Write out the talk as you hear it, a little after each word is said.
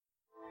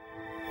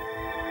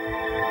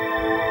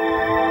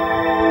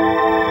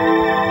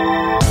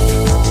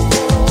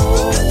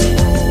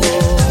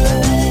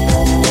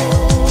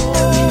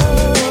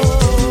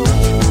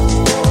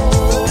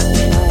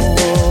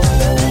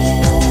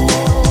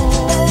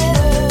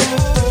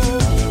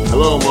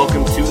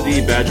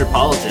Honey Badger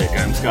Politic.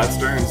 I'm Scott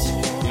Stearns.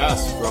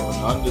 Yes, from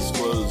an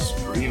undisclosed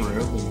green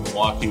room in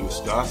Milwaukee,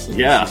 Wisconsin.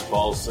 Yeah. This is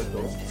Paul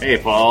Sickle. Hey,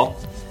 Paul.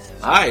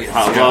 Hi.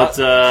 How about...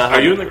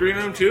 Are you in the green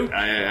room too?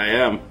 I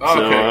am. Oh,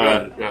 So,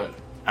 okay, good.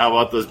 how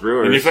about those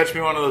Brewers? Can you fetch me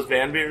one of those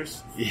van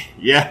beers?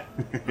 Yeah.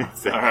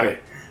 All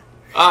right.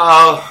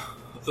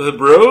 The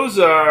Bros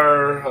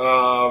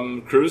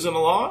are cruising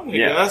along, I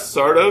guess,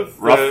 sort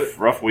of.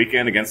 Rough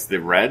weekend against the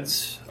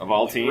Reds, of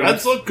all teams.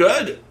 Reds look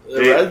good.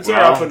 The Reds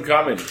are up and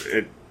coming.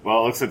 It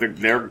looks like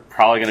they're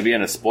probably going to be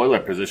in a spoiler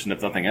position,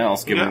 if nothing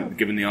else,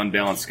 given the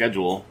unbalanced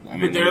schedule. I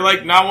mean, But they're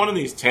like not one of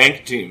these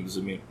tank teams.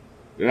 I mean,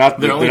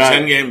 they're only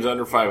 10 games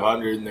under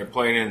 500, and they're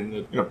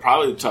playing in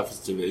probably the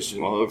toughest division.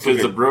 Well, it looks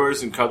because like the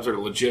Brewers and Cubs are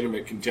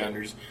legitimate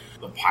contenders.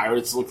 The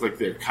Pirates look like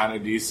they're kind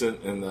of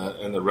decent, and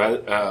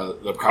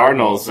the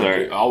Cardinals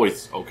are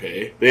always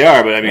okay. They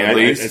are, but I mean, At I'd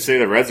least. say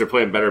the Reds are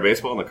playing better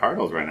baseball than the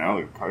Cardinals right now.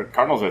 The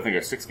Cardinals, I think,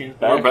 are 6 games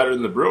back. They're better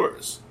than the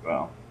Brewers.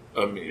 Well,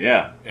 I mean,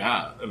 yeah.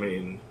 I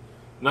mean,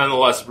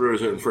 nonetheless, the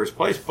Brewers are in first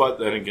place. But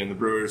then again, the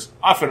Brewers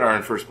often are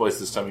in first place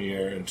this time of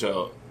year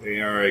until They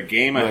are a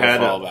game they ahead.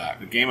 fall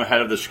back. A game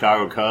ahead of the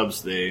Chicago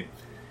Cubs. They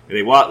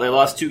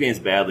lost 2 games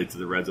badly to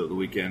the Reds over the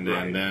weekend,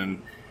 Right. and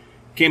then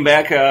came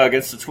back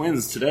against the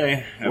Twins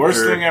today.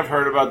 Worst thing I've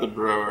heard about the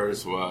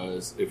Brewers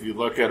was, if you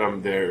look at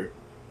them,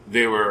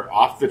 they were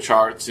off the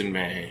charts in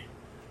May,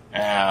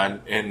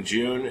 and in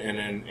June and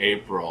in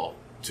April,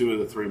 2 of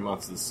the 3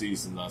 months of the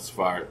season thus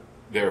far,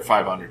 they're a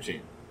 500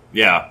 team.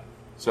 Yeah,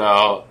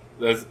 So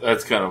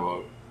that's kind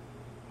of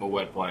a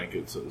wet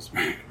blanket, so to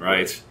speak.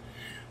 right.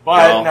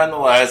 But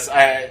nonetheless,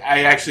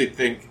 I actually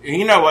think, and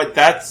you know what?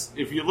 That's,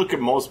 if you look at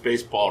most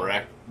baseball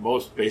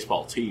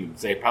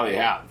teams, they probably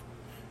have,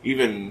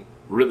 even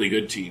really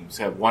good teams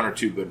have 1 or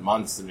 2 good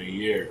months in a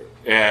year,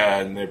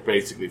 and they're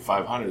basically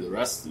 500 the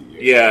rest of the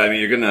year. Yeah, I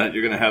mean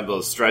you're gonna have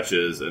those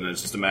stretches, and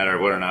it's just a matter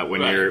of whether or not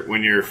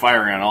when you're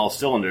firing on all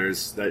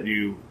cylinders that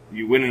you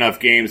win enough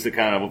games to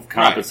kind of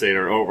compensate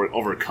or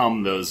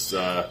overcome those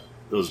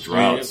droughts.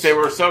 I mean, if they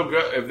were so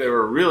good, if they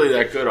were really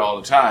that good all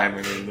the time,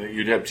 I mean,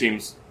 you'd have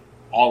teams.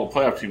 All the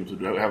playoff teams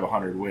would have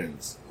 100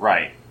 wins.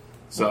 Right.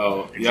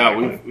 So,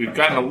 Exactly. yeah, we've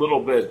gotten a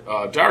little bit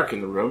dark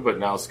in the room, but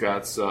now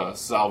Scott's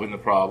solving the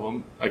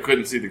problem. I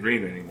couldn't see the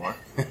green anymore.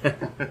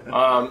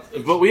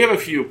 But we have a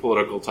few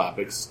political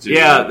topics to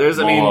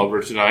mull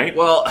over tonight.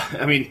 Well,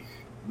 I mean,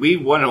 we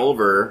went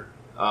over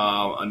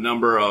a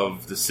number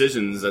of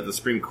decisions that the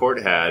Supreme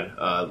Court had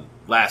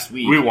last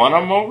week. We won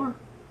them over?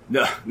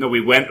 No, we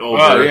went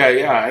over. Oh,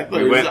 yeah.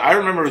 I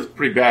remember it was a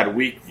pretty bad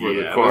week for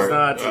the court. It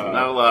was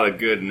not a lot of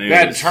good news.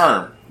 Bad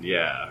term.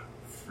 Yeah.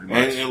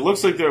 And it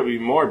looks like there will be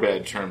more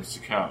bad terms to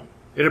come.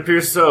 It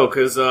appears so,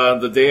 because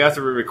the day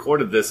after we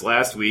recorded this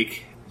last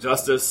week,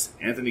 Justice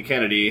Anthony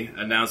Kennedy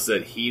announced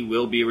that he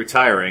will be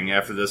retiring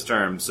after this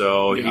term.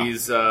 So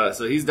he's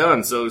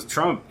done. So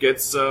Trump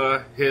gets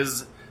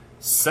his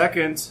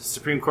second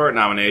Supreme Court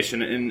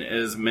nomination in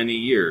as many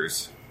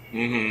years.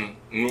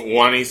 Mm-hmm.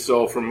 One he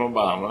stole from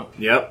Obama.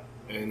 Yep.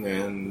 And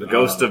then the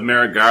ghost of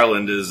Merrick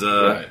Garland is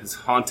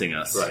haunting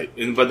us. Right.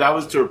 But that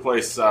was to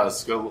replace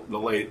the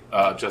late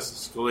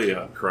Justice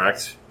Scalia.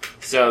 Correct.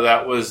 So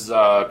that was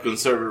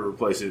conservative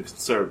replacing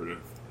conservative.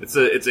 It's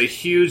a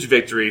huge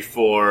victory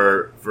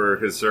for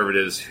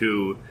conservatives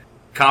who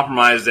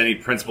compromised any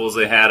principles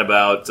they had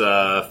about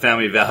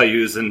family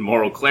values and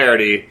moral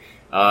clarity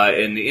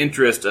in the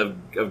interest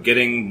of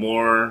getting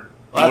more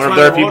of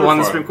their people on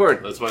the Supreme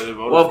Court. That's why they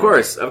voted. Well, of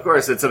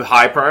course, it's a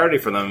high priority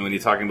for them when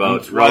you're talking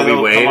about Roe v.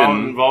 Wade. Come out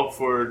and vote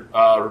for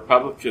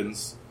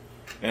Republicans,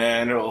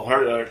 and it will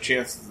hurt our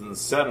chances in the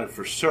Senate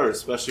for sure.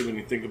 Especially when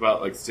you think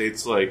about like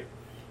states like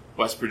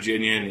West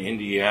Virginia and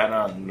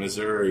Indiana and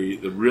Missouri,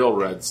 the real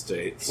red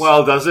states.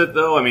 Well, does it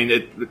though? I mean,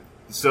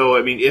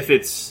 if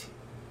it's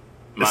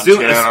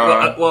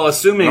Montana,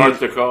 assuming North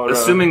Dakota,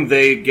 assuming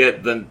they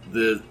get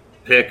the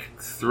pick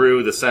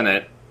through the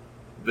Senate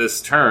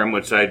this term,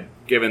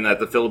 given that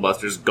the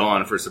filibuster's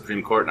gone for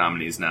Supreme Court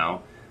nominees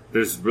now,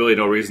 there's really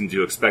no reason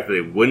to expect that they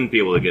wouldn't be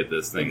able to get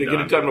this thing done. They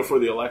get it done before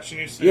the election,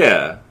 you say?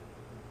 Yeah.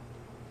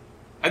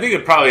 I think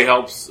it probably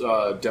helps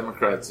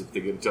Democrats if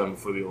they get it done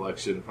before the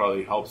election. It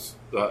probably helps.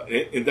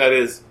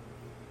 It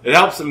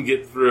helps them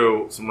get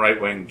through some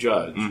right-wing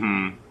judge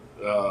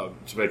to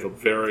make a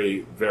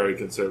very, very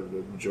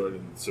conservative majority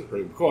in the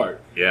Supreme Court.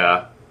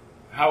 Yeah.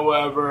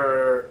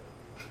 However,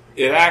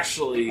 it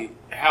actually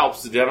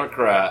helps the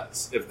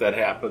Democrats if that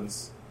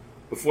happens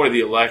before the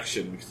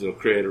election because it'll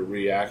create a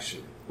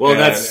reaction. Well,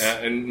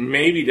 and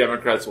maybe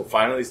Democrats will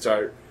finally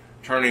start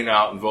turning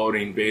out and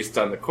voting based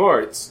on the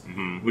courts,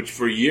 which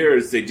for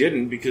years they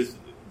didn't because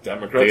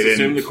Democrats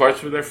assumed the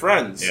courts were their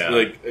friends.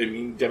 Yeah.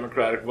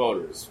 Democratic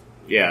voters.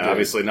 Yeah,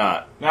 obviously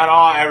not.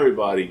 Not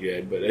everybody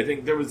did, but I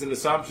think there was an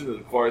assumption that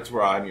the courts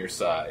were on your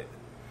side,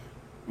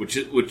 which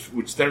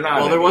they're not.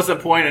 Well, there was a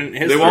point in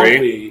history. They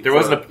won't be. There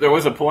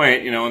was a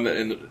point,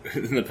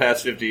 in the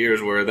past 50 years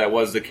where that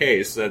was the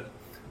case. That.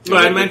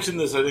 But I mentioned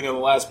this, I think, on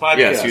the last podcast.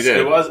 Yes, you did.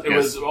 It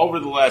was over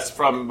the last,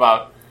 from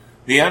about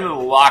the end of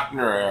the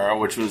Lochner era,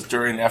 which was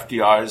during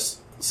FDR's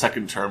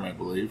second term, I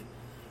believe,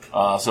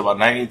 So about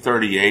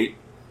 1938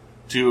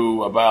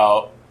 to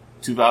about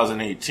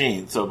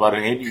 2018. So about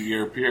an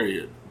 80-year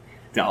period.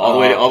 Now,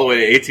 all the way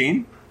to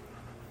 18.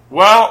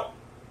 Well,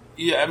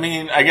 yeah, I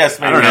mean, I guess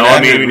maybe I don't know. I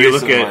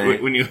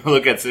mean, when you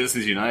look at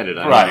Citizens United,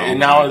 I don't know. And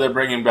now they're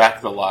bringing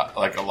back a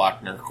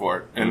Lochner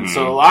Court, and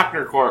so the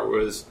Lochner Court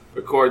was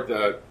a court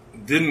that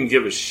didn't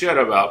give a shit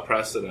about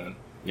precedent.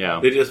 Yeah,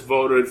 they just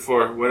voted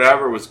for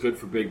whatever was good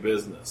for big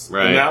business,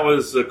 right? And that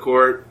was the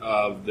court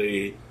of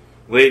the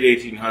late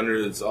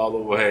 1800s all the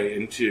way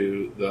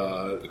into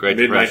the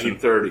mid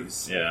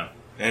 1930s. Yeah,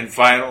 and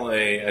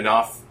finally,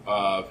 enough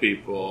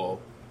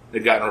people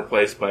had gotten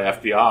replaced by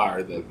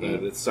FDR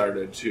that it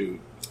started to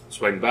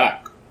swing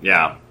back.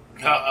 Yeah.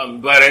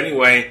 But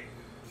anyway,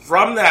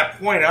 from that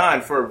point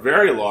on, for a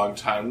very long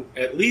time,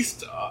 at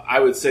least I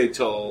would say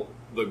till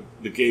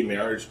the gay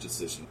marriage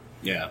decision,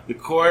 the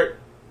court,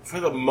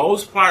 for the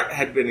most part,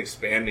 had been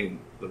expanding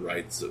the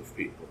rights of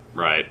people.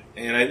 Right.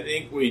 And I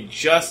think we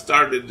just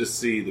started to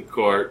see the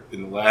court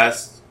in the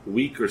last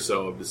week or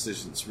so of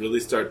decisions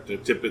really start to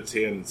tip its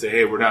hand and say,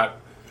 hey, we're not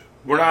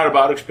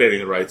about expanding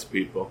the rights of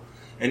people.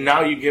 And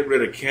now you get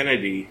rid of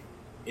Kennedy,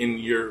 and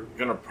you're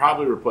going to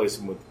probably replace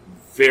him with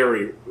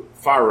very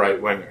far right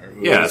winger,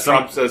 who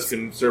Trump says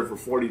can serve for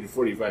 40 to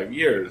 45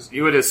 years.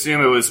 You would assume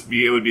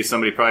it would be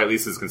somebody probably at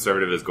least as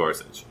conservative as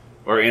Gorsuch,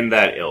 or in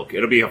that ilk.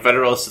 It'll be a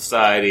Federalist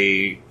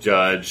Society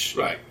judge,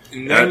 right?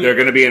 And they're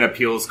going to be an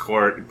appeals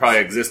court, probably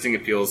existing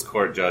appeals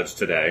court judge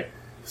today,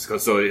 so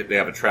they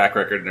have a track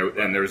record,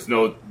 and there's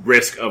no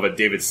risk of a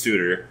David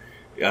Souter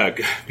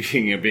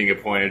being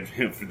appointed.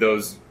 For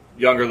those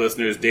younger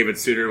listeners, David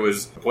Souter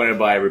was appointed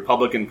by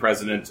Republican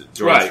President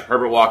George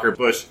Herbert Walker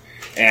Bush,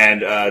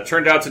 and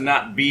turned out to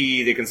not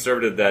be the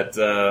conservative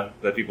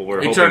that people were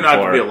hoping for. He turned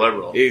out to be a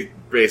liberal. He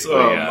basically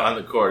on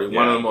the court.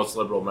 One of the most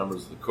liberal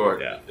members of the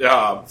court.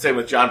 Same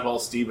with John Paul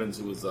Stevens,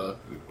 who was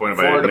appointed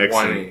by Ford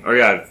Nixon. Appointee. Oh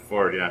yeah,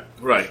 Ford. Yeah,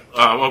 right.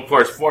 Of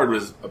course, Ford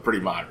was a pretty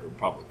moderate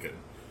Republican.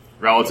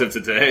 Relative to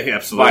today,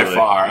 absolutely. By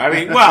far. I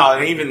mean, well,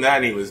 and even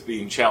then he was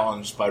being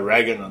challenged by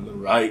Reagan on the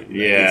right in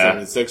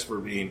 1976 for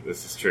being...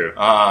 This is true.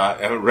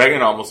 And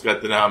Reagan almost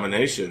got the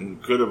nomination.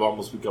 Could have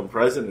almost become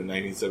president in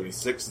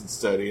 1976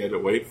 instead. He had to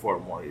wait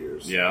 4 more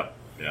years. Yeah.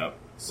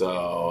 So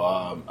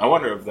I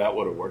wonder if that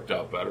would have worked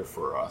out better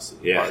for us as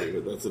a party,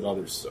 but that's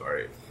another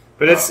story.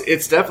 But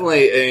it's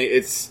definitely...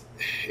 It's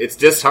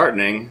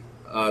disheartening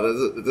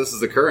that this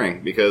is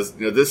occurring, because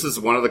this is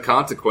one of the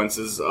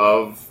consequences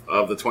of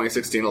the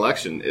 2016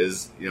 election.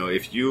 Is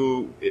if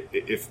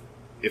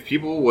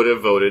people would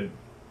have voted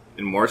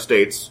in more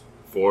states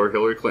for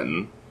Hillary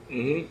Clinton,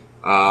 you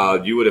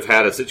would have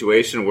had a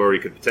situation where we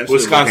could potentially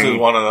Wisconsin is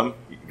one of them.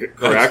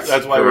 Correct.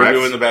 That's why we're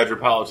doing the Badger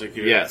politic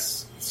here.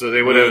 Yes. So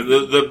they would have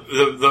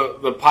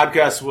the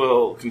podcast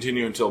will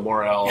continue until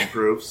morale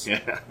improves.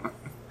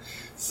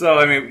 So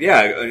I mean,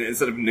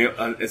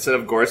 instead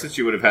of Gorsuch,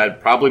 you would have had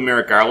probably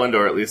Merrick Garland,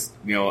 or at least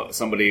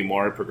somebody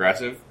more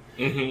progressive,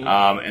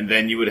 and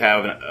then you would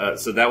have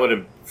so that would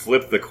have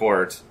flipped the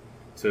court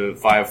to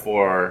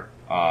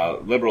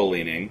 5-4 liberal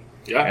leaning,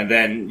 and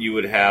then you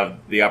would have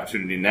the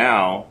opportunity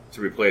now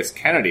to replace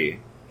Kennedy.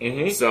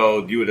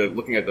 So you would have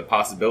looking at the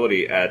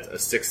possibility at a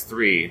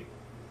 6-3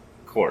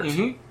 court.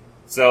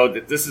 So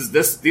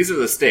these are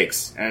the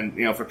stakes,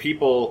 and for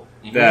people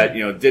that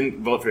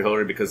didn't vote for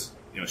Hillary because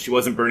she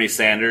wasn't Bernie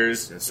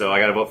Sanders, and so I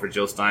got to vote for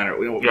Jill Stein or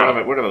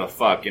whatever the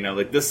fuck.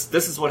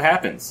 This is what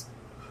happens.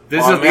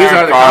 These are the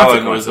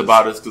Garland was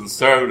about as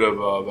conservative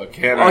of a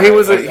candidate. Oh, he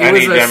was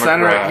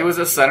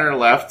a center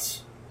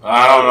left.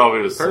 I don't know if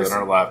he was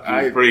center left. He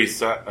was pretty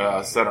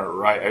center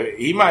right.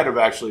 He might have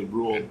actually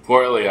ruled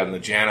poorly on the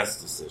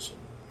Janus decision.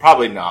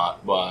 Probably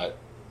not, but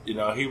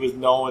he was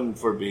known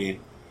for being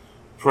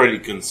pretty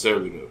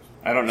conservative.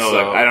 I don't know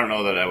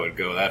that I would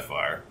go that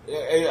far.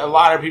 A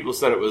lot of people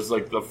said it was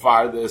like the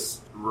farthest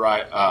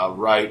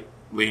right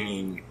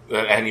leaning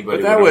that anybody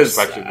would have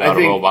expected out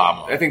of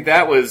Obama. I think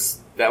that was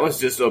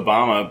just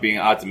Obama being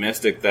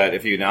optimistic that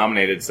if he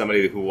nominated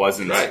somebody who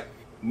wasn't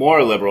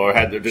more liberal or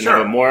didn't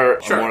have a more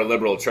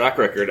liberal track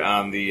record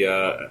on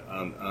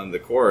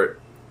the court,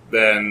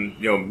 then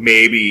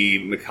maybe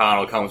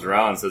McConnell comes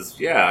around and says,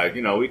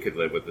 we could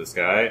live with this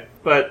guy.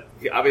 But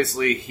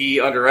obviously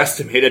he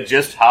underestimated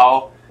just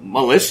how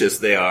malicious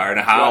they are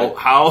and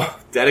how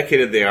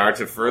dedicated they are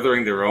to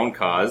furthering their own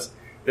cause.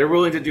 They're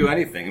willing to do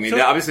anything. I mean,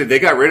 obviously they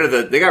got rid of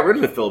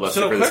the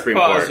filibuster for the Supreme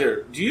Court.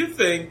 Here. Do you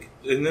think,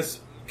 and this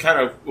kind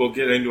of we'll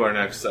get into our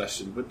next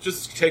session, but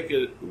just take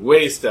it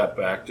way step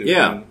back to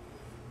when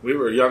we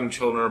were young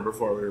children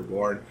before we were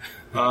born.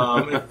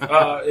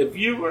 If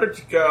you were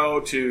to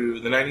go to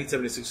the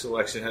 1976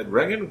 election, had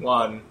Reagan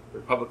won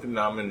Republican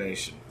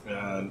nomination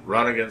and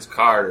run against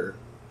Carter,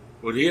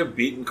 would he have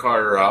beaten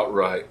Carter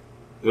outright?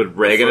 Would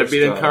Reagan have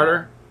beaten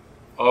Carter?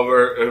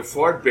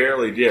 Ford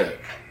barely did.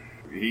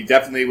 He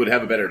definitely would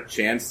have a better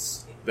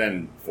chance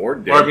than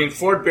Ford did. Or,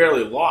 Ford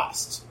barely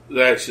lost.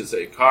 I should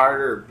say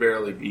Carter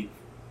barely beat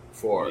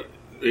Ford.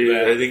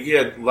 I think he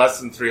had less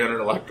than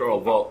 300 electoral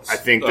votes. I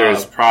think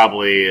there's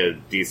probably a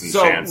decent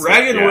chance. So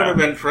Reagan would have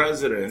been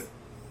president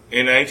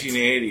in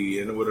 1980,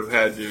 and would have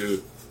had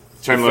to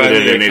term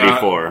limited in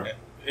 84.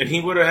 And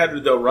he would have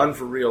had to run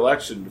for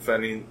re-election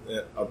defending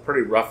a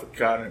pretty rough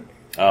economy.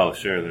 Oh,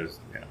 sure. There's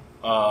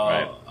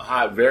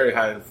very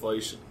high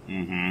inflation.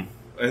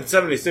 Mm-hmm. In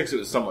 76, it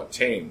was somewhat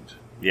tamed.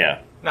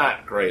 Yeah.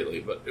 Not greatly,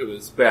 but it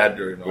was bad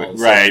during all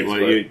the right. Well,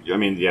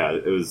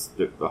 it was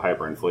the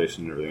hyperinflation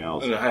and everything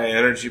else. And the high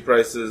energy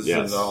prices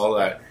and all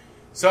that.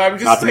 So I'm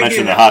just not to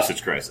mention the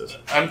hostage crisis.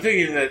 I'm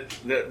thinking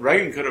that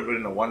Reagan could have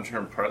been a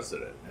one-term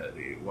president,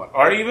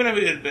 or even if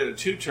it had been a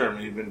two-term,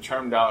 he'd been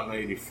termed out in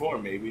 '84.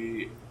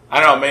 Maybe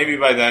I don't know. Maybe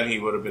by then he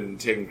would have been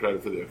taking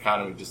credit for the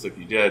economy, just like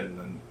he did, and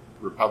then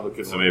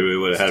Republicans. So maybe we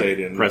would have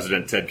had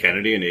President Ted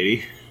Kennedy in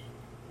 '80.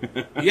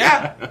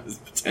 Yeah,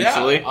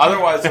 potentially. Yeah.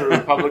 Otherwise, the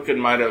Republican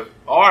might have,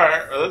 or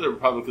other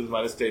Republicans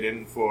might have stayed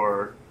in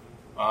for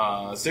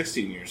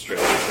 16 years straight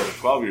instead of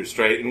 12 years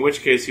straight. In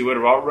which case, he would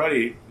have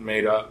already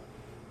made up.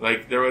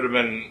 Like there would have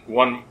been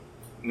one.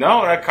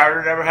 No,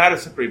 Carter never had a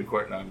Supreme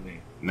Court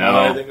nominee. No,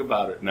 I think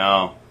about it.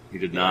 No, he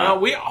did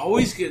not. We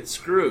always get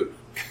screwed.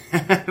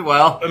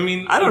 Well, I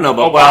mean, I don't know,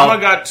 but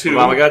Obama got two.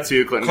 Obama got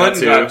two.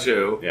 Clinton got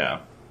two. Yeah.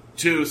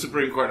 2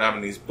 Supreme Court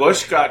nominees.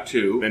 Bush got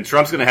 2. And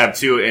Trump's going to have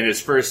 2 in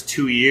his first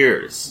 2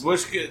 years.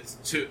 Bush gets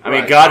 2. I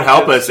mean, God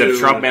help us if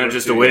Trump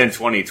manages to win in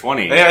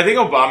 2020. Yeah, I think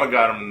Obama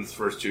got him in his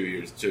first 2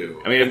 years,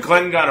 too. I mean, and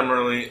Clinton got him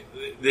early.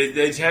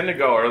 They tend to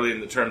go early in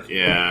the term.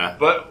 Yeah.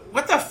 But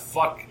what the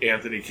fuck,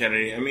 Anthony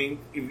Kennedy? I mean,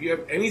 if you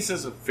have any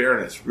sense of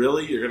fairness,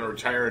 really, you're going to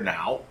retire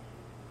now?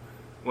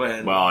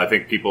 Well, I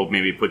think people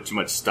maybe put too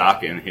much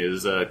stock in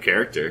his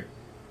character.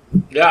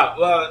 Yeah,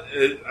 well,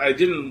 I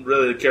didn't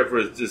really care for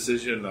his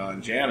decision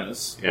on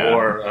Janus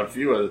or a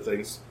few other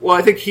things. Well,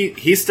 I think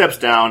he steps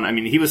down. I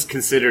mean, he was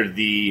considered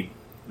the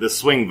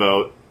swing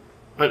vote,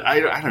 but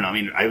I don't know. I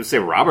mean, I would say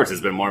Roberts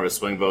has been more of a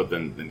swing vote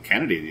than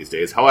Kennedy these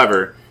days.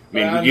 However, I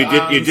mean,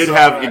 you did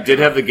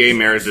have the gay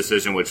marriage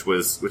decision, which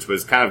was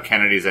kind of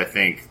Kennedy's, I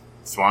think,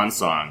 swan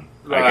song.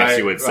 I guess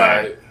you would say.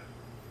 Right.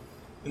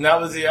 And that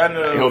was the end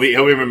of. He'll be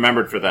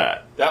remembered for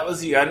that. That was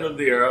the end of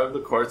the era of the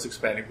courts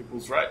expanding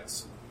people's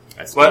rights.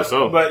 I suppose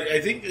so. But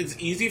I think it's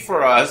easy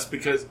for us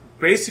because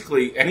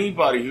basically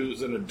anybody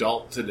who's an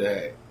adult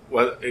today,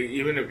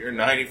 even if you're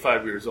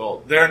 95 years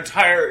old,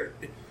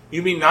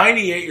 you mean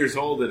 98 years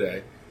old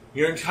today,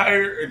 your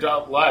entire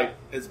adult life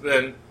has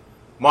been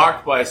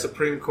marked by a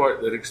Supreme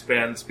Court that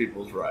expands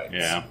people's rights.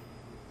 Yeah.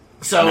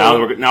 So now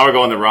we're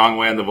going the wrong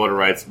way on the Voting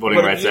Rights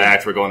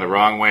Act. We're going the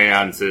wrong way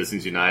on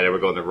Citizens United. We're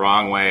going the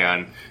wrong way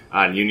on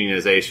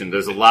unionization.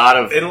 There's a lot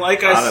of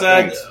I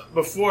said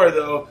before,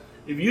 though,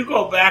 if you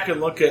go back and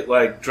look at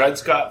like Dred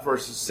Scott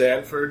versus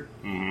Sanford,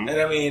 and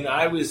I mean,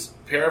 I was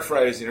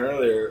paraphrasing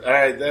earlier.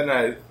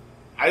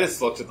 I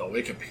just looked at the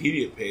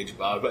Wikipedia page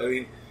about it, but I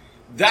mean,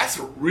 that's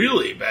a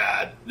really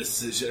bad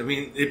decision. I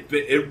mean,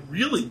 it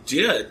really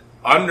did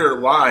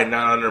underline,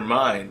 not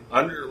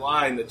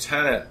undermine, the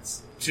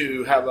tenets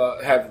to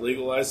have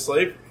legalized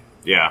slavery.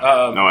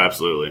 Yeah, no,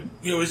 absolutely.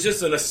 It was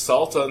just an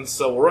assault on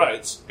civil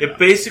rights. It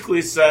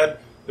basically said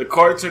the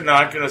courts are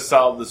not going to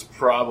solve this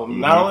problem.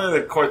 Not only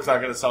are the courts not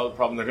going to solve the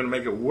problem, they're going to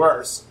make it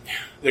worse.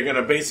 They're going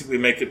to basically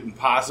make it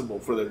impossible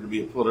for there to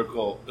be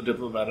a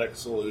diplomatic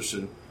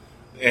solution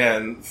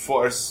and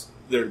force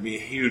there to be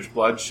huge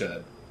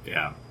bloodshed.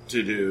 Yeah.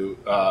 To do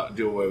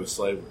away with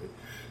slavery.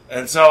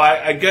 And so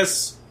I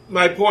guess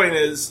my point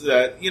is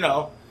that,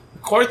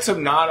 the courts have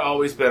not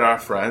always been our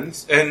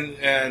friends,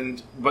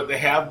 but they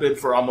have been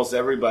for almost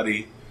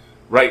everybody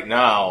right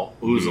now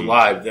who's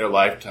alive their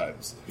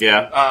lifetimes.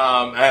 Yeah.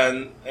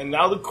 And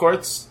now the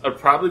courts are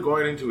probably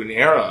going into an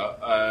era,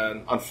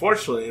 and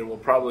unfortunately it will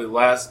probably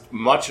last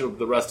much of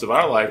the rest of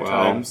our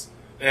lifetimes,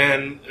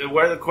 and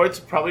where the courts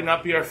will probably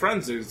not be our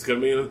friends. It's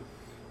going to be,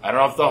 I don't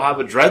know if they'll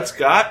have a Dred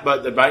Scott,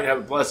 but they might have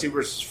a Plessy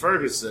versus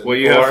Ferguson,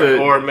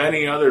 or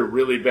many other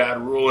really bad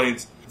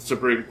rulings the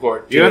Supreme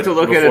Court. You have to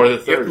look at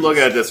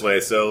it this way.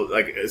 So,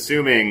 like,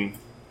 assuming,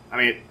 I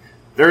mean,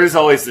 there is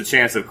always the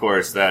chance, of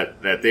course,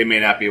 that they may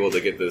not be able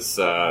to get this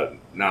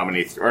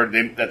nominee, or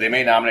that they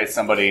may nominate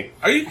somebody.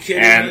 Are you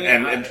kidding me?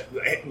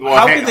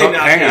 How can they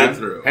not get it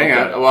through? Hang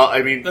on. Well,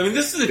 I mean,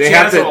 this is a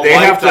chance of a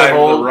lifetime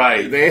of the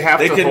right. They have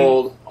to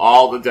hold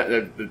all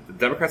the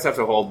Democrats have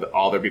to hold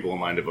all their people in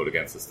line to vote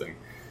against this thing.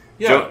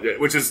 Yeah.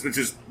 Which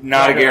is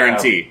not a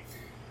guarantee.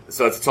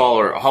 So it's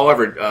taller.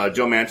 However,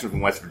 Joe Manchin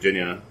from West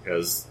Virginia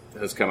has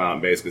come out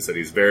and basically said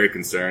he's very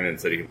concerned and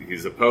said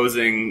he's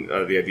opposing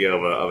the idea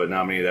of a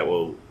nominee that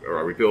will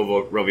repeal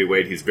Roe v.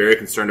 Wade. He's very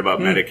concerned about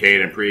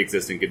Medicaid and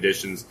pre-existing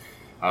conditions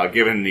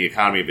given the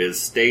economy of his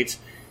state.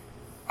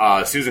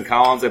 Susan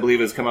Collins, I believe,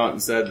 has come out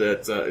and said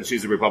that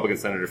she's a Republican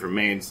senator from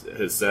Maine,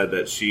 has said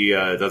that she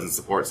doesn't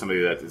support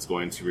somebody that is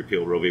going to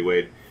repeal Roe v.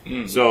 Wade.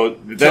 So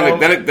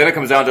then it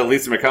comes down to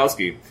Lisa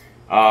Murkowski.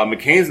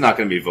 McCain's not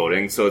going to be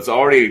voting, so it's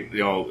already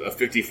a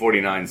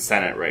 50-49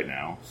 Senate right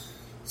now.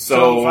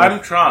 So if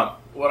I'm Trump,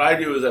 what I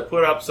do is I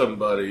put up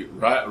somebody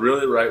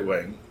really right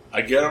wing.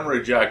 I get them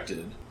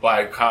rejected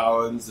by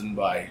Collins and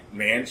by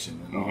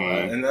Manchin and all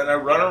that, and then I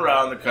run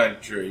around the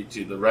country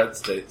to the red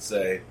states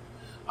say,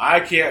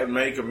 I can't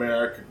make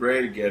America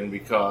great again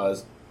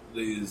because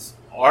these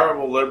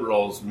horrible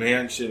liberals,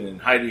 Manchin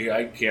and Heidi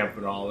Heitkamp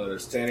and all that are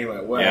standing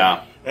my way.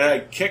 Yeah. And I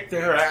kicked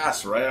their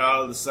ass right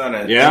out of the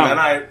Senate.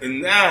 Yeah.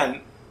 And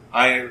then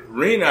I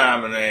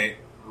renominate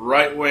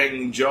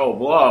right-wing Joe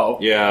Blow.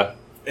 Yeah.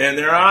 And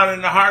they're on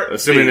in the heartbeat.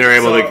 Assuming they're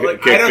able to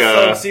kick... I just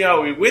don't see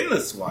how we win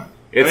this one.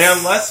 I mean,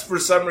 unless for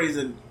some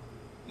reason...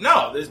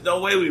 No, there's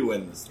no way we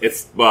win this thing.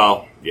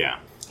 Well, yeah.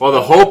 Well,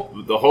 the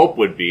hope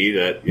would be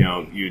that,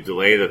 you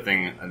delay the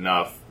thing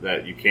enough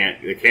that they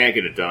can't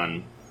get it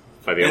done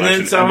by the election.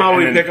 And then somehow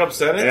we pick up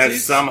Senate seats?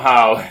 And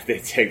somehow they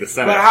take the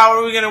Senate. But how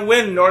are we going to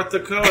win North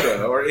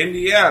Dakota or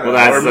Indiana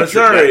or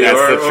Missouri?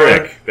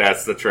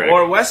 That's the trick.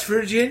 Or West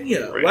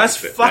Virginia. Right. West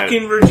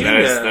fucking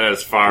Virginia. That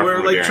is far where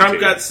from like guarantee. Trump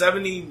got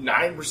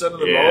 79% of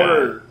the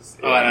voters.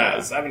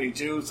 Yeah.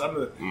 72,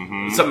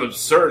 some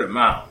absurd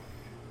amount.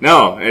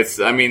 No,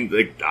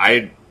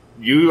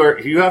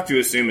 you have to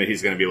assume that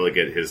he's going to be able to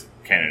get his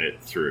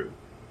candidate through.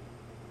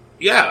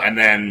 Yeah. And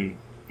then,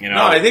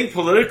 No, I think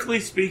politically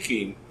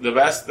speaking, the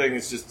best thing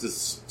is just to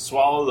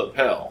swallow the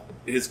pill.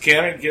 His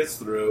candidate gets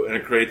through, and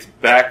it creates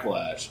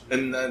backlash,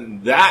 and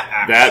then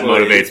that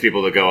motivates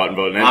people to go out and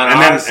vote. And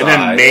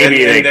then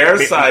maybe they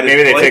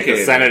take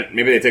the Senate.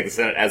 Maybe they take the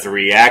Senate as a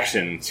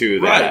reaction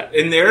to that. Right.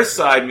 And their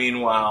side,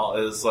 meanwhile,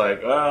 is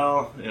like,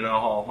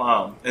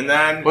 and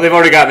then they've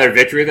already gotten their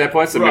victory at that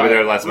point, so maybe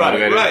they're less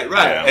motivated. Right.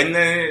 Yeah. And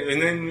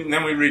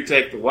then we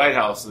retake the White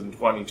House in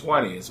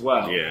 2020 as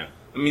well. Yeah.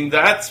 I mean,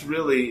 that's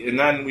really, and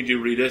then we do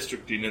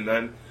redistricting, and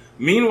then.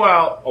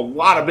 Meanwhile, a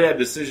lot of bad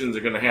decisions are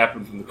going to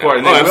happen from the court,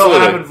 and they will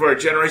happen for a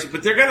generation.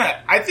 But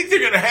I think they're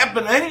going to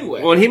happen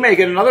anyway. Well, and he may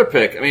get another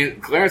pick. I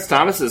mean, Clarence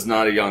Thomas is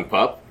not a young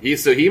pup.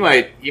 He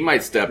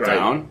might step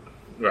down.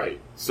 Right.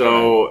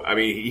 So I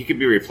mean, he could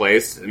be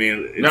replaced. I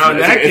mean,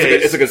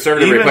 it's a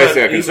conservative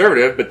replacing a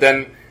conservative, but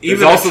then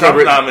even also a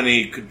Trump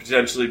nominee could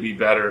potentially be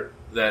better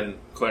than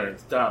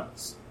Clarence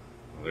Thomas.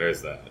 Well,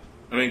 there's that.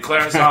 I mean,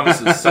 Clarence Thomas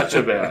is such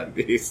a bad.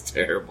 He's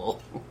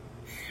terrible.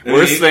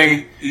 Worst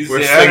thing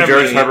George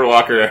Herbert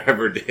Walker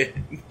ever did.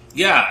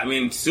 Yeah, I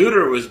mean,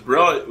 Souter was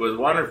brilliant, was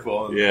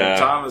wonderful, and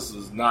Thomas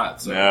was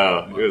not. So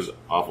no, it was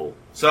awful.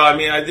 So, I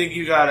mean, I think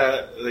you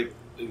gotta,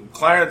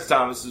 Clarence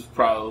Thomas is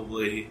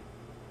probably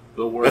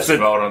the worst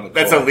vote on the court.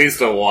 That's at least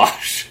a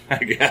wash,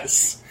 I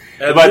guess.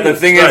 But the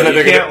thing is that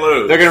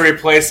they're going to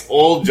replace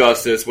old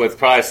justice with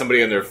probably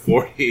somebody in their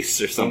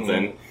 40s or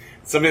something. Mm-hmm.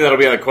 Somebody that'll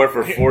be on the court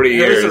for 40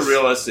 years. Here's a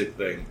realistic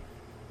thing.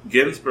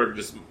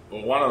 Ginsburg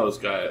one of those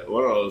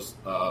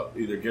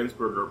either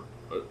Ginsburg or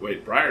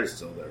Breyer's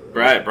still there.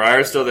 Right,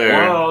 Breyer's still there.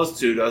 One of those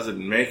two doesn't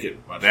make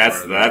it much.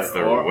 That's the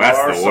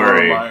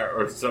worry.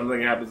 Or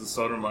something happens to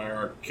Sotomayor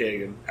or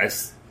Kagan.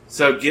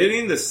 So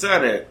getting the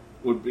Senate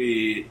would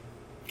be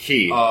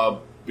key.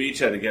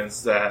 Beachhead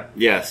against that.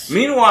 Yes.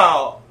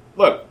 Meanwhile,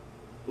 look.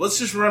 Let's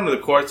just remember the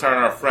courts aren't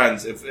our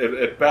friends. If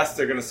at best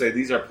they're going to say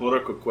these are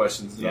political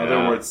questions. In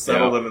other words,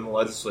 settle them in the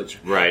legislature.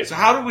 Right. So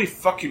how do we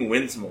fucking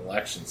win some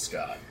elections,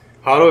 Scott?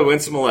 How do we win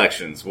some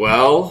elections?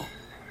 Well,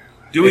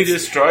 do we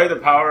destroy the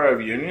power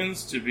of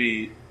unions to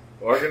be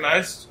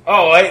organized?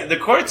 Oh, the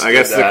courts. I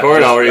guess the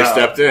court already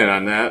stepped in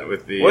on that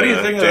with the what do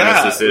you think of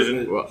that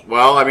decision?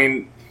 Well, I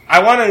mean,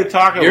 I wanted to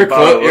talk about it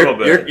a little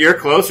bit. You're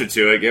closer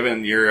to it,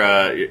 given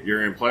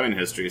your employment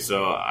history.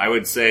 So I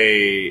would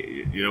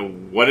say,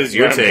 what is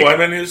your take?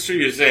 Employment history?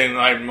 You're saying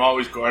I'm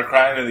always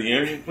crying to the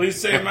union?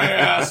 Please save my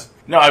ass.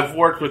 No, I've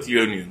worked with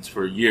unions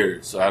for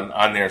years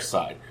on their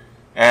side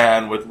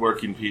and with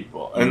working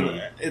people,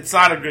 and it's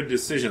not a good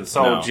decision.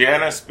 So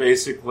Janus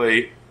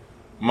basically.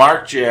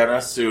 Mark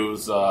Janus,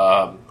 who's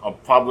a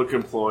public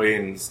employee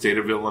in the state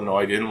of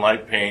Illinois, didn't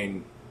like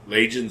paying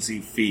agency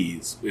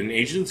fees. And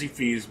agency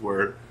fees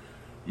were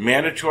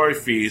mandatory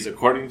fees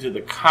according to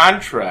the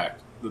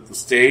contract that the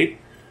state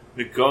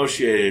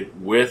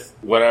negotiated with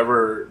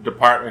whatever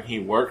department he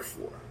worked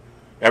for.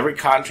 Every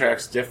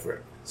contract's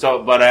different.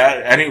 So, but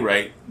at any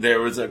rate, there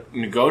was a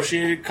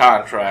negotiated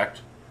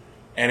contract,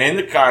 and in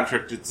the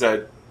contract it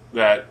said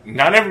that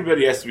not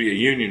everybody has to be a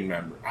union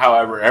member.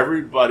 However,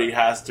 everybody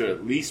has to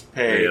at least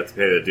pay, you have to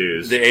pay the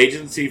dues, the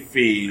agency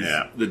fees,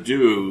 the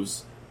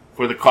dues,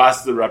 for the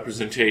cost of the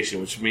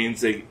representation, which means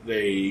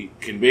they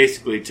can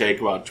basically take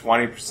about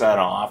 20%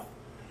 off,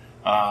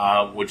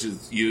 which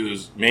is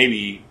used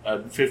maybe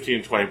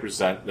 15 to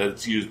 20%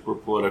 that's used for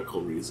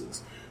political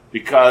reasons.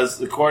 Because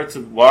the courts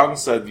have long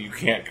said that you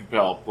can't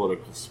compel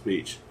political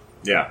speech.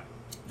 Yeah.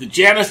 The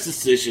Janus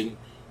decision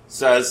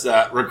says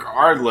that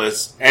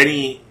regardless,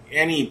 any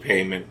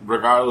payment,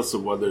 regardless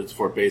of whether it's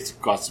for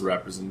basic cost of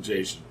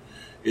representation,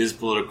 is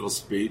political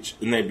speech,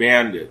 and they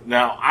banned it.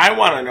 Now, I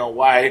want to know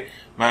why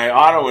my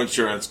auto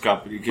insurance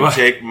company can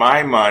take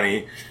my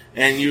money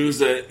and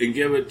use it and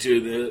give it to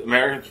the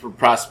Americans for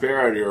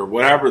Prosperity or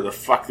whatever the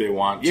fuck they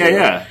want to.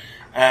 Yeah.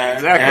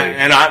 Exactly.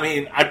 And I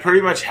mean, I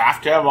pretty much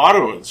have to have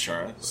auto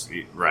insurance.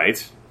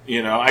 Right.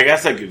 I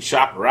guess I could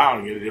shop around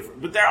and get a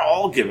different, but they're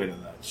all giving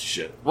it that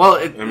shit. Well,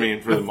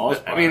 for the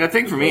most part. I mean, the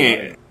thing for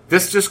me,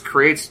 this just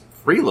creates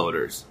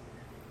freeloaders.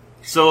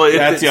 So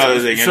that's the other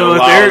thing. It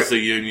allows the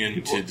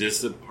union to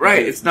discipline.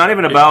 Right. It's not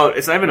even about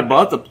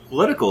the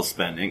political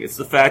spending. It's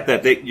the fact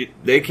that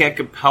they can't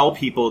compel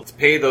people to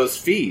pay those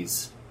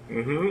fees.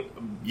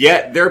 Mm-hmm.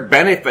 Yet they're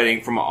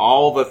benefiting from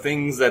all the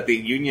things that the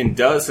union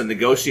does to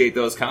negotiate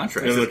those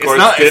contracts. And the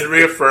courts did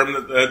reaffirm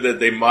that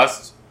they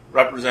must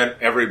represent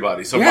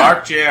everybody. So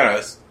Mark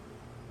Janus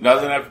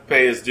doesn't have to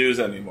pay his dues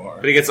anymore.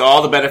 But he gets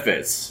all the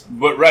benefits.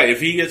 But right,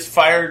 if he gets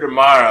fired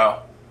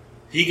tomorrow,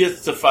 he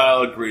gets to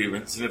file a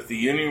grievance, and if the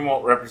union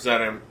won't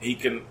represent him, he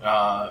can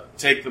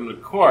take them to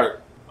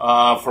court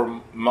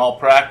for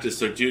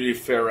malpractice or duty of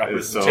fair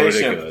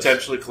representation and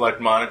potentially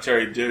collect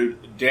monetary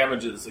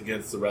damages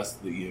against the rest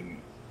of the union.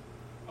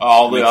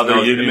 All the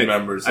other union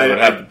members that would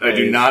have to pay. I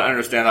do not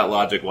understand that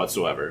logic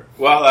whatsoever.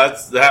 Well,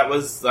 that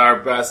was our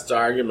best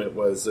argument.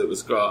 It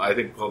was called, I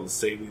think, called the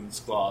savings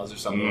clause or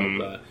something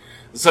like that.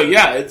 So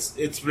yeah,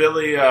 it's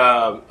really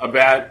a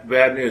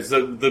bad news.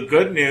 The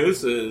good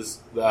news is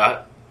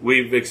that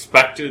we've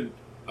expected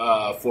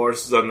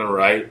forces on the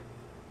right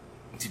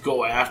to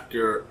go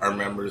after our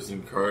members,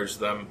 encourage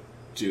them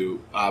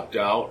to opt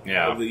out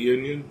of the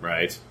union.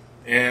 Right.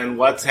 And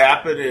what's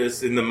happened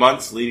is in the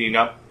months leading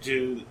up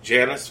to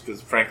Janus,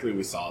 because frankly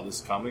we saw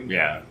this coming.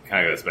 Yeah,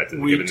 kind of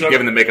expected,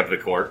 given the makeup of the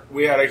court.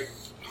 We had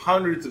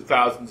hundreds of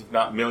thousands, if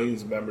not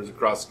millions, of members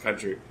across the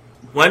country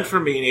went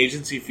from being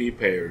agency fee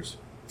payers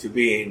to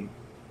being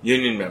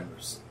union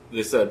members.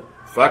 They said,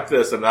 fuck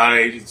this, I'm not an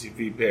agency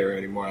fee payer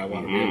anymore, I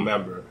want to be a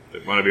member. They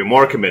want to be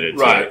more committed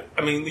to it.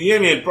 I mean, the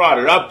union brought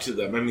it up to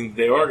them. I mean,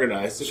 they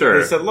organized it. Sure.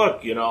 They said,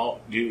 look,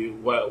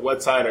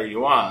 what side are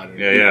you on? And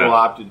people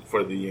opted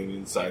for the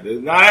union side.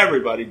 Not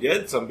everybody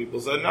did. Some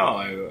people said, no,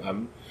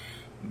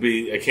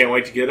 I can't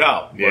wait to get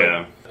out.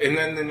 Yeah. And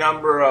then the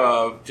number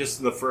of, just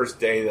in the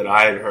first day that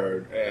I had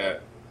heard,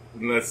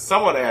 and it's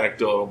somewhat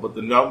anecdotal, but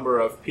the number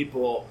of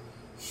people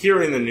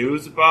hearing the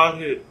news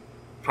about it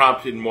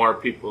prompted more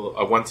people,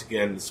 once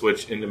again, to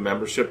switch into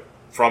membership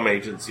from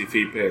agency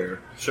fee payer.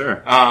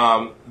 Sure.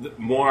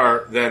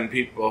 More than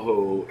people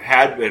who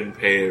had been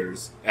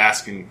payers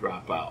asking to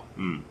drop out.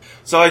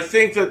 So I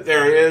think that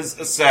there is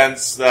a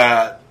sense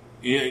that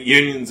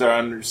unions are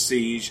under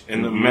siege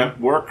and the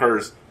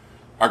workers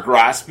are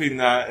grasping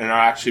that and are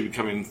actually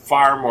becoming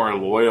far more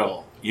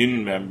loyal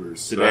union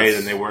members today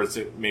than they were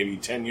maybe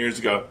 10 years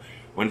ago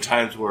when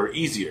times were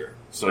easier.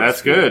 So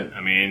that's good.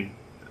 I mean,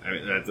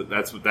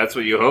 that's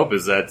what you hope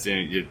is that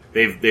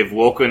they've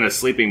woken a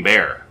sleeping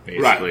bear.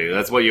 Basically,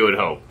 that's what you would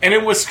hope. And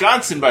in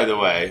Wisconsin, by the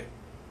way,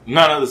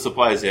 none of this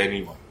applies to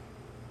anyone,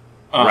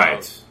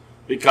 right?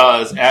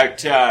 Because Act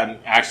 10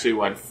 actually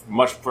went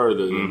much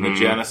further than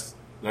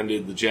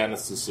did the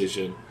Janus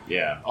decision.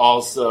 Yeah.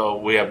 Also,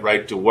 we have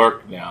right to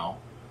work now.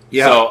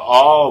 Yeah. So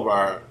all of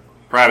our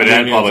private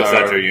and public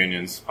sector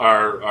unions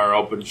are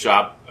open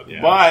shop.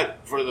 Yeah. But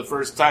for the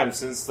first time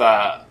since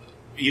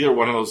either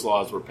one of those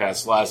laws were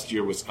passed last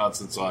year,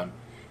 Wisconsin saw an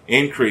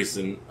increase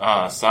in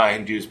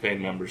signed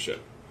dues-paying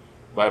membership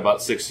by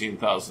about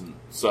 16,000.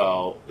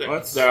 So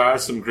there are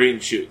some green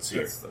shoots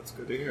here. That's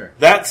good to hear.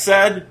 That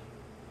said,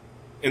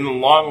 in the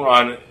long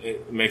run,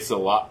 it makes it a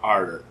lot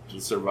harder to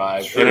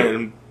survive. Sure.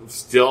 And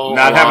still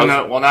not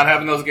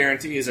having those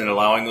guarantees and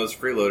allowing those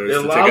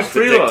freeloaders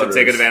to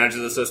take advantage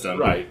of the system.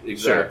 Right,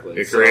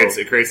 exactly. Sure.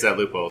 It creates that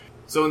loophole.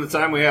 So in the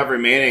time we have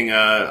remaining,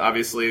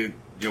 obviously,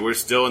 we're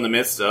still in the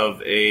midst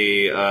of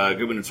a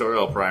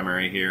gubernatorial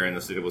primary here in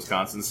the state of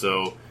Wisconsin,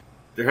 so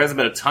there hasn't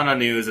been a ton of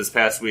news this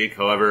past week.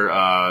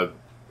 However,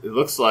 it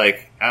looks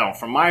like, I don't know,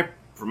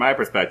 from my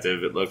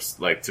perspective, it looks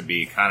like to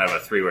be kind of a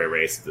three-way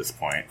race at this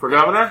point. For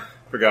governor?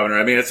 For governor.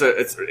 I mean, it's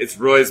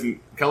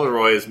Kelly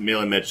Roy's,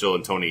 Malin Mitchell,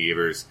 and Tony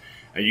Evers.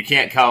 You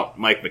can't count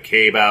Mike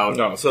McCabe out.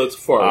 No, so it's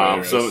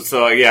four-way.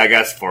 So I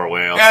guess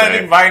four-way. I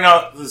think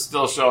Vinehout is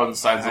still showing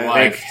signs of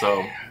life.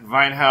 So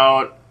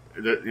Vinehout,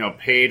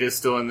 Pate is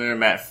still in there.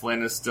 Matt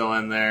Flynn is still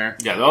in there.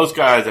 Yeah, those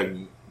guys I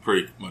can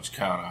pretty much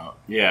count out.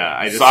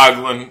 Yeah,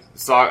 Soglin.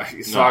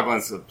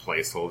 Soglin's a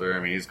placeholder.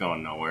 I mean, he's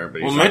going nowhere.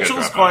 But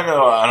Mitchell's going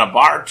on a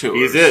bar tour.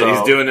 He's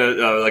doing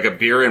a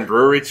beer and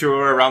brewery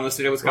tour around the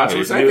state of Wisconsin,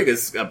 which I think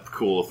is a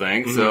cool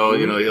thing. Mm-hmm. So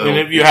and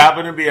if you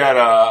happen to be at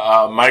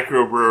a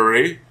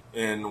microbrewery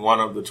in one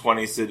of the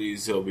 20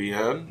 cities he'll be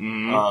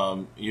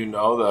in, you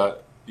know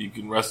that you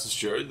can rest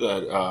assured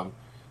that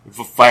if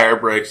a fire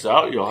breaks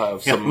out, you'll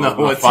have some of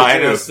the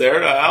finest there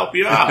to help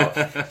you out.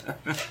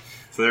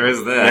 So there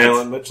is that.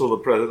 Malin Mitchell, the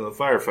president of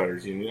the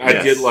Firefighters Union.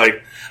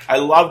 Yes. I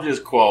loved his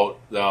quote,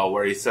 though,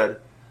 where he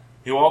said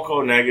he won't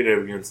go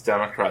negative against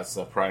Democrats in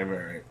the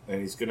primary,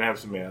 and he's going to have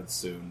some ads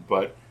soon.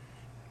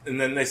 And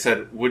then they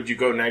said, would you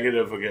go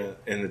negative again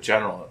in the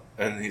general?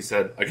 And he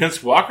said,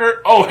 against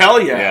Walker? Oh,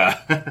 hell yeah.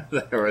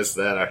 Yeah, there was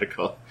that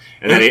article.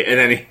 And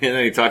then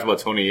he talked about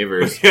Tony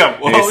Evers. Yeah,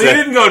 well, he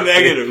didn't go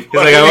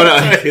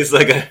negative. He's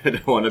like, I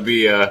don't want to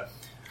be...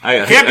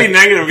 I can't be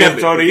negative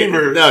against Tony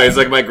Evers. No, he's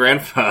like my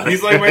grandfather.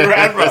 He's like my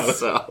grandfather.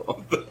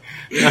 So,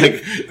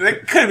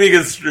 that could be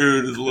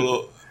construed as a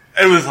little...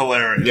 It was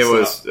hilarious.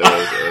 It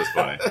was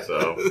funny.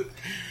 So...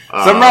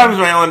 Sometimes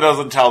Malin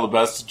doesn't tell the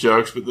best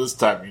jokes, but this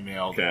time he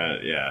nailed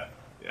it. Yeah.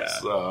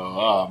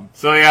 Yeah.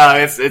 So, yeah,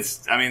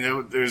 it's. I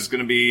mean, there's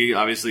going to be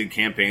obviously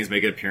campaigns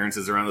making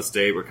appearances around the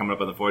state. We're coming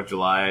up on the 4th of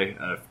July.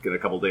 Get a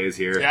couple days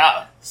here.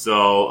 Yeah.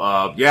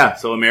 So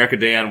So America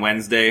Day on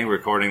Wednesday. We're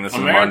recording this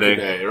on Monday.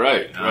 Day,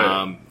 right.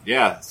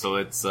 Yeah. So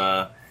it's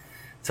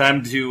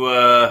time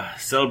to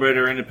celebrate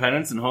our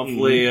independence and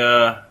hopefully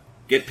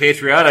get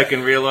patriotic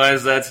and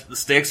realize that the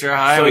stakes are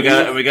high. So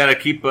we got to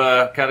keep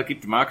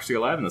democracy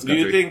alive in this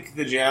country. Do you think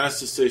the Janus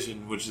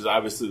decision, which is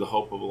obviously the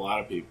hope of a lot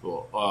of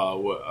people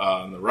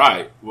on the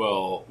right,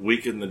 will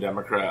weaken the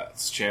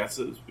Democrats'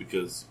 chances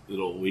because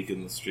it'll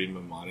weaken the stream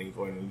of money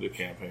going into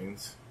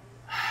campaigns?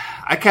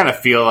 I kind of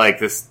feel like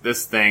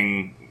this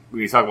thing,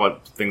 when you talk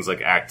about things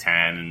like Act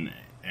 10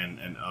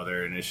 and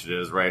other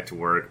initiatives, right to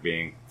work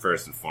being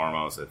first and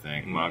foremost, I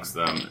think, amongst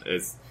them,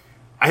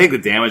 I think the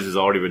damage has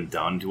already been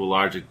done to a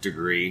large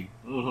degree.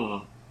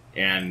 Mm-hmm.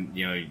 And,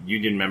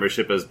 union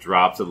membership has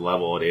dropped to the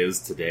level it is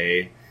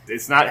today.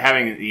 It's not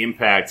having the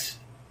impact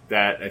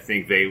that I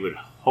think they would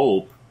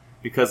hope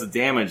because the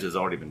damage has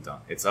already been done.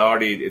 It's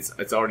already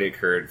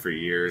occurred for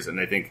years. And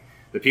I think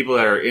the people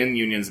that are in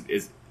unions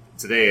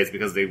today is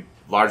because they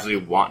largely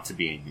want to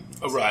be in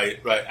unions. Right.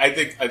 I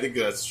think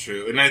that's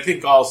true. And I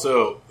think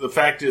also the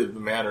fact of the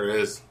matter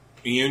is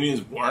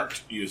unions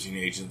weren't using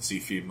agency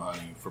fee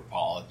money for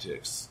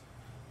politics.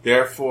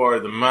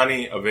 Therefore, the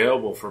money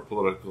available for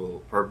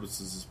political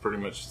purposes is pretty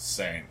much the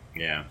same.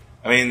 Yeah.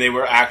 I mean, they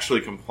were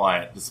actually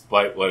compliant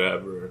despite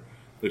whatever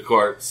the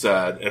court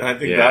said. And I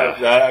think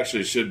that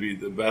actually should be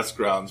the best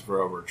grounds for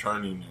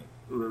overturning it,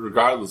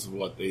 regardless of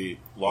what the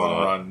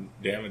long-run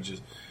damage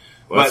is.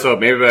 Well, so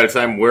maybe by the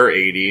time we're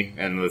 80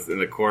 and in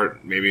the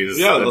court, maybe it's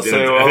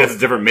a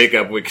different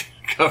makeup. We can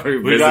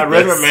cover. We got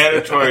rid of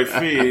mandatory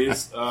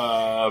fees,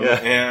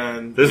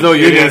 and there's no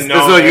unions.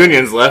 There's no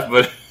unions left,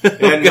 but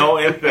and no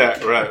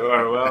impact. Right.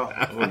 Well,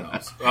 who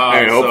knows?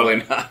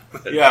 Hopefully not.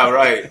 But. Yeah.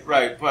 Right.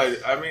 But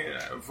I mean,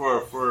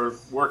 for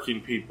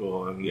working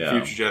people and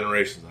future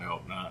generations, I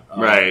hope not.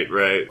 Right.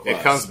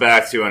 It comes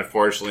back to,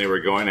 unfortunately,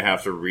 we're going to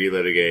have to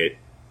relitigate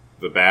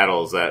the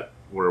battles that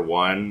were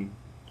won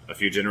a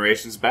few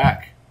generations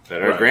back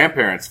that our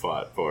grandparents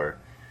fought for,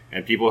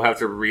 and people have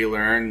to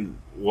relearn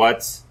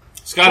what.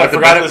 Scott, I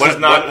forgot this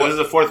is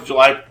a 4th of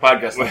July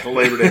podcast, not the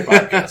Labor Day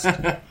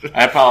podcast.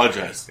 I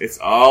apologize. It's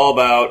all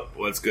about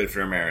what's good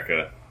for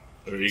America.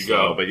 There you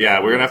go. But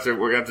we're gonna have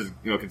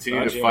to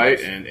continue to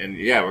fight, and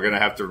we're gonna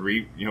have to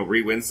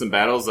re-win some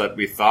battles that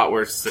we thought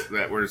were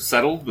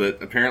settled,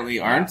 but apparently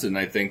aren't. And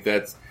I think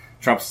that's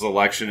Trump's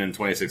election in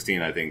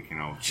 2016, I think,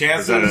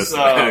 chances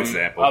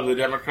of the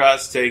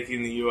Democrats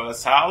taking the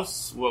U.S.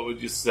 House, what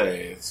would you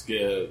say? It's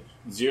good.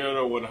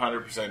 0 to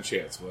 100%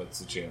 chance. What's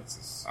the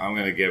chances? I'm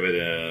going to give it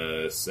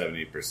a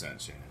 70%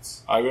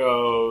 chance. I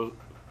go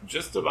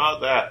just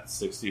about that,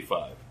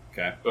 65.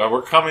 Okay.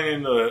 We're coming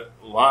into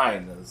the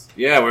line.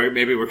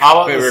 We're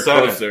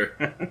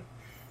closer.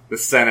 The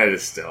Senate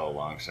is still a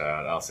long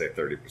shot. I'll say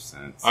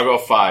 30%. I'll go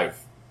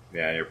 5.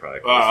 Yeah, you're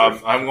probably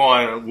closer. I'm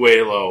going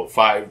way low,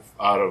 5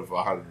 out of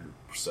 100%.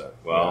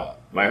 Well,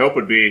 my hope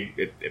would be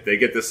if they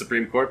get the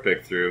Supreme Court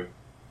pick through.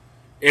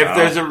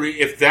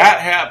 If that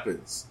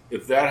happens,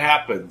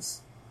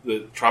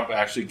 that Trump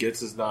actually gets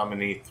his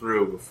nominee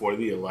through before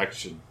the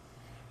election,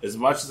 as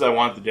much as I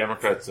want the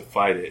Democrats to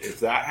fight it,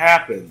 if that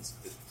happens,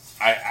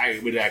 I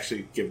would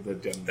actually give the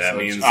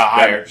Democrats a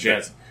higher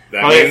chance.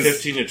 Probably a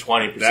 15 to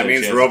 20%. That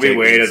means Roe v.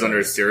 Wade is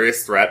under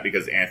serious threat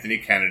because Anthony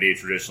Kennedy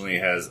traditionally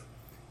has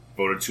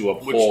voted to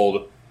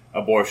uphold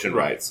abortion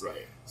rights.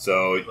 Right.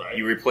 So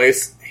you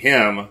replace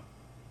him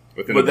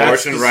with an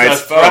abortion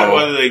rights foe.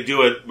 Whether they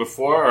do it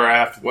before or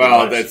after the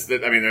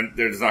election.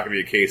 There's not going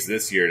to be a case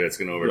this year that's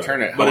going to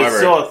overturn it. But however, it's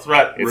still a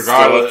threat,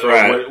 regardless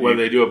of whether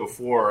they do it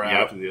before or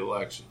after the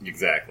election.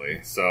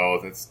 Exactly.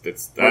 So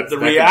the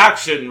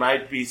reaction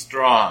might be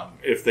strong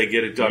if they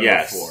get it done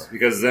before.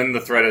 Because then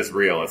the threat is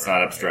real. It's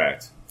not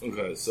abstract.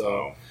 Okay,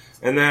 so...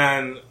 And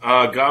then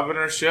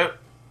governorship.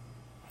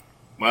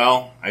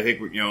 Well, I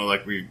think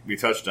like we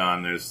touched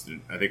on.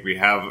 I think we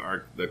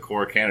have the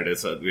core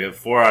candidates. We have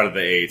 4 out of the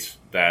 8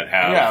 that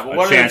have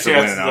a chance of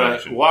winning the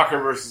nomination. Walker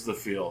versus the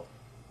field.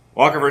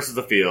 Walker versus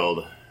the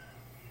field.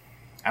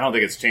 I don't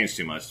think it's changed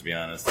too much, to be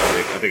honest.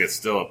 I think it's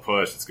still a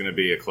push. It's going to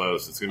be a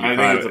close. It's going to be.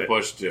 I think it's a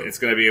push too. It's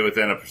going to be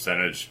within a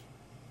percentage.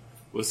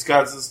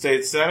 Wisconsin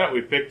State Senate. We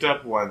picked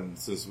up one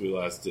since we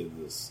last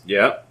did this.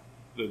 Yep.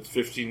 It's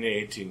 15 to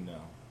 18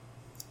 now.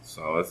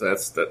 So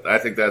that's. I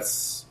think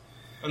that's.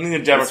 I think the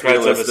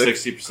Democrats have a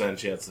 60%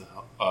 chance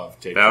of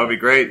taking. That would be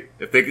great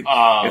if they could.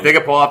 If they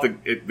could pull off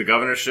the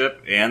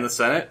governorship and the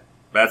Senate,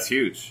 that's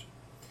huge.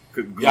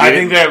 I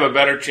think they have a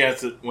better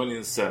chance at winning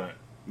the Senate.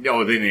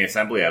 No, than the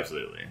Assembly,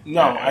 absolutely.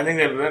 No, I think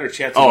they have a better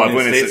chance of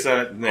winning the State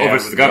Senate than they have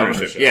with the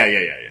governorship.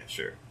 Yeah,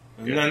 sure.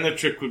 And then the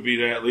trick would be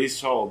to at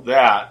least hold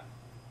that.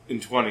 in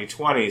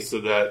 2020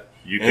 so that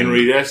in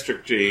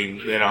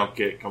redistricting they don't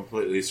get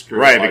completely screwed.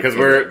 Right, because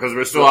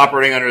we're still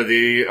operating under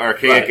the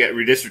archaic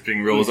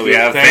redistricting rules that we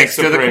have thanks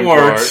to the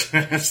court.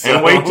 So.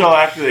 And wait till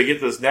after they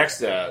get this next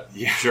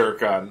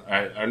jerk on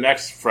our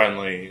next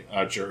friendly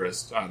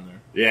jurist on there.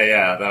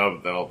 Yeah,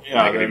 that'll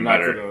make it even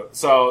better.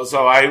 So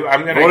I'm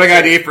going to voting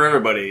ID for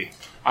everybody.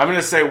 I'm going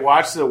to say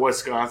watch the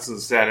Wisconsin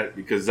Senate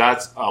because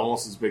that's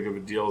almost as big of a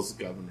deal as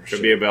the governorship.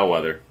 Could be a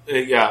bellwether.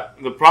 Yeah.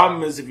 The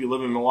problem is if you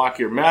live in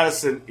Milwaukee or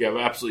Madison, you have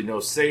absolutely no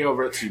say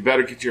over it, so you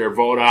better get your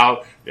vote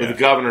out for the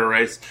governor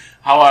race.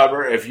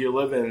 However, if you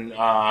live in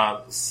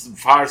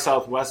far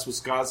southwest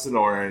Wisconsin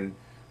or in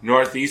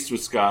northeast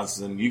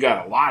Wisconsin, you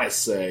got a lot of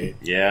say.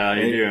 Yeah,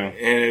 you do.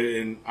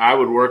 And I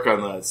would work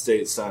on the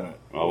state Senate.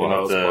 Well,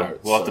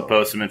 we'll have to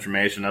post some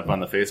information up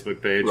on the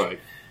Facebook page. Right.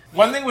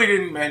 One thing we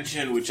didn't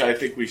mention, which I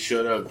think we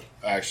should have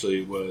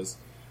actually, was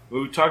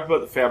we talked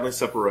about the family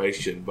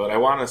separation, but I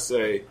want to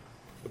say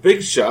a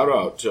big shout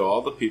out to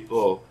all the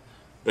people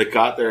that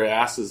got their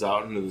asses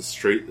out into the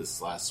street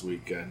this last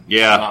weekend.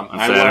 Yeah,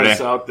 I was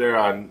out there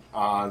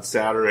on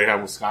Saturday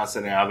on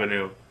Wisconsin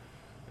Avenue,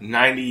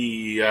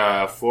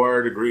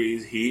 94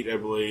 degrees heat, I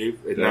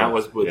believe, and that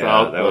was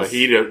without the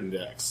heat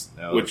index,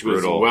 which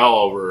was well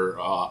over,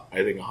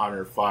 I think,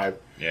 105.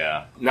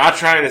 Yeah. Not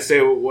trying to say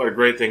what a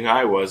great thing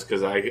I was,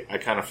 because I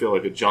kind of feel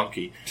like a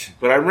junkie.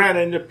 But I ran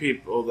into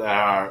people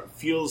that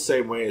feel the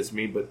same way as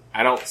me, but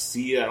I don't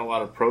see a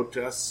lot of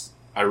protests.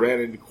 I ran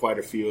into quite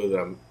a few of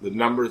them. The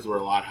numbers were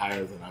a lot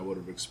higher than I would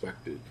have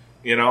expected.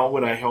 You know,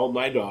 when I held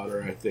my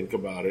daughter, I think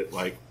about it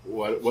like,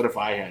 what if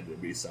I had to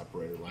be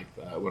separated like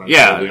that? When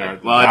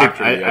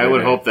I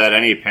would hope that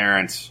any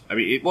parent,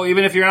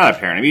 even if you're not a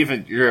parent,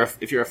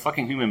 if you're a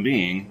fucking human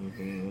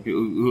being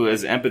who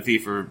has empathy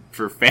for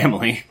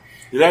family.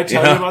 Did I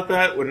tell you about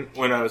that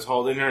when I was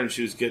holding her and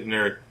she was getting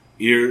her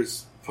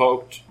ears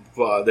poked?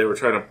 They were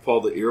trying to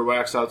pull the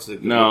earwax out so they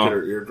could look at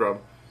her eardrum.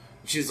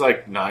 She's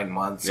like 9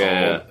 months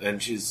old,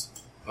 and she's,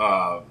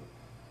 and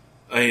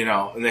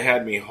they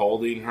had me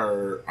holding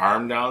her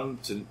arm down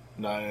to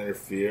not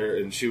interfere,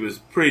 and she was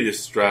pretty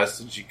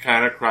distressed, and she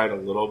kind of cried a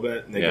little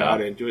bit, and they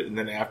got into it, and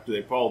then after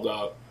they pulled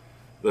out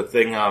the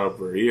thing out of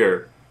her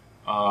ear,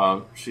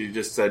 she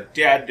just said,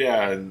 Dad,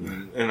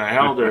 and I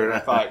held her, and I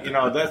thought,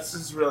 this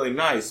is really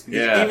nice.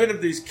 Because even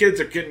if these kids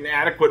are getting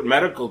adequate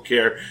medical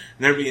care,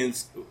 and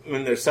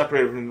when they're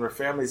separated from their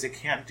families, they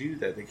can't do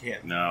that. They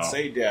can't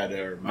say Dad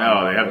or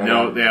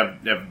Mom. They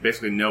have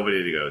basically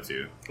nobody to go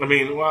to. I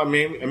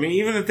mean,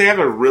 even if they have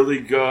a really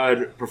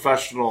good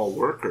professional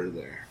worker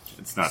there.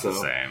 It's not the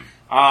same.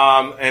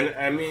 And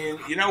I mean,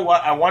 you know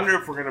what? I wonder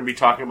if we're going to be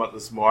talking about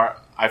this more.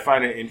 I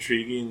find it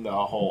intriguing, the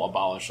whole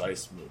Abolish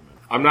ICE movement.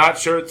 I'm not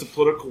sure it's a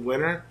political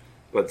winner,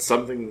 but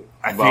something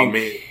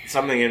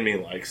in me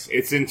likes it.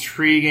 It's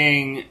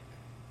intriguing.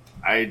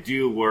 I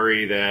do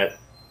worry that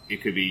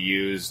it could be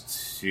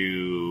used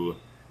to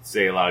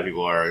say a lot of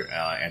people are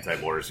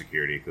anti-border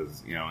security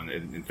because,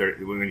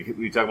 when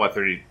we talk about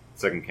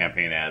 30-second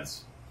campaign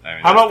ads.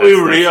 How about we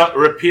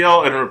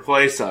repeal and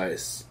replace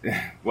ICE?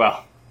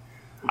 Well,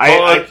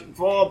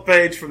 pull a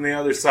page from the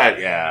other side.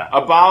 Yeah.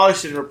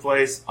 Abolish and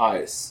replace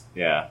ICE.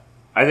 Yeah.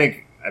 I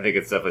think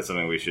it's definitely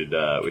something we should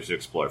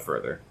explore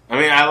further. I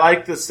mean, I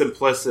like the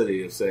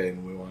simplicity of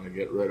saying we want to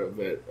get rid of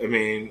it. I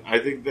mean, I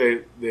think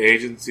the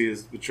agency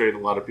has betrayed a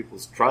lot of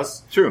people's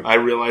trust. True. I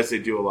realize they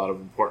do a lot of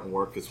important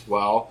work as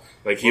well,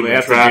 like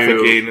human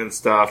trafficking and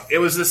stuff. It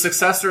was the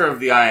successor of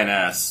the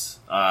INS,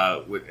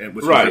 which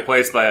was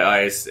replaced by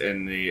ICE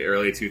in the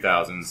early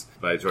 2000s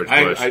by George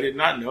Bush. I did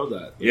not know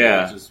that.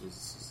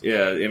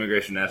 The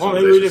Immigration Nationalization Well,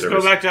 maybe we just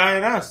go back to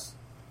INS.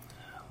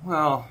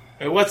 Well,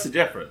 what's the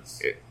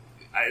difference?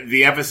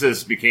 The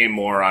emphasis became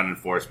more on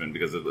enforcement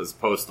because it was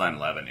post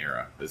 9/11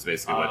 era. That's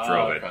basically what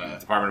drove it.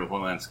 Department of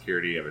Homeland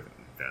Security, everything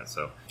like that.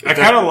 So I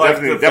kind of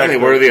like definitely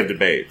worthy of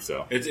debate.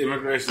 So it's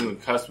Immigration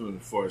and Customs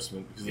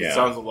Enforcement because it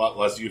sounds a lot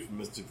less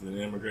euphemistic than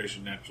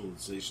Immigration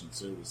Naturalization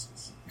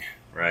Services.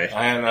 Right.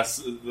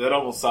 INS, that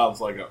almost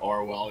sounds like an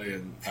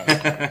Orwellian.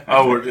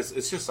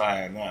 It's just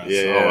INS.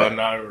 Yeah. And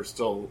now we're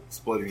still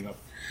splitting up.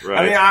 Right.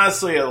 I mean,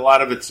 honestly, a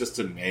lot of it's just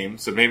a name,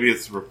 so maybe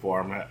it's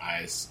Reform at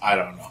ICE. I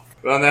don't know.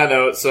 But on that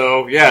note,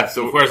 so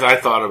of course I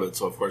thought of it,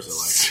 so of course I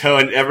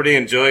like it. So everybody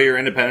enjoy your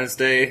Independence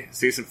Day,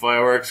 see some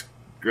fireworks,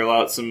 grill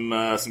out some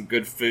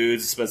good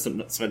foods,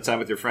 spend time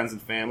with your friends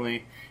and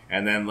family,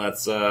 and then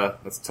let's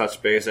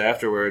touch base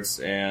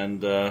afterwards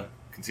and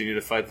continue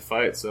to fight the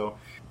fight. So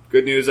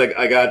good news,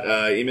 I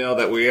got email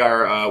that we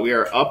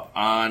are up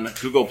on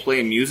Google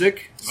Play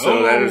Music.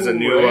 So that is a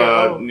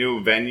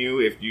new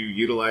venue if you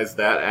utilize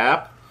that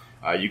app.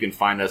 You can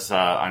find us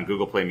on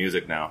Google Play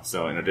Music now.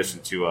 So in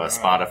addition to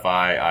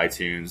Spotify,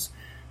 iTunes,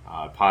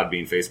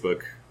 Podbean,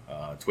 Facebook,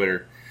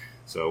 Twitter.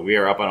 So we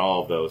are up on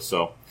all of those.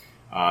 So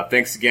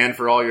thanks again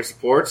for all your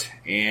support,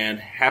 and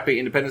happy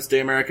Independence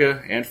Day,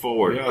 America, and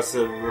forward. Yeah,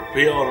 so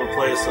repeal and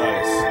replace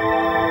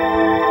ICE.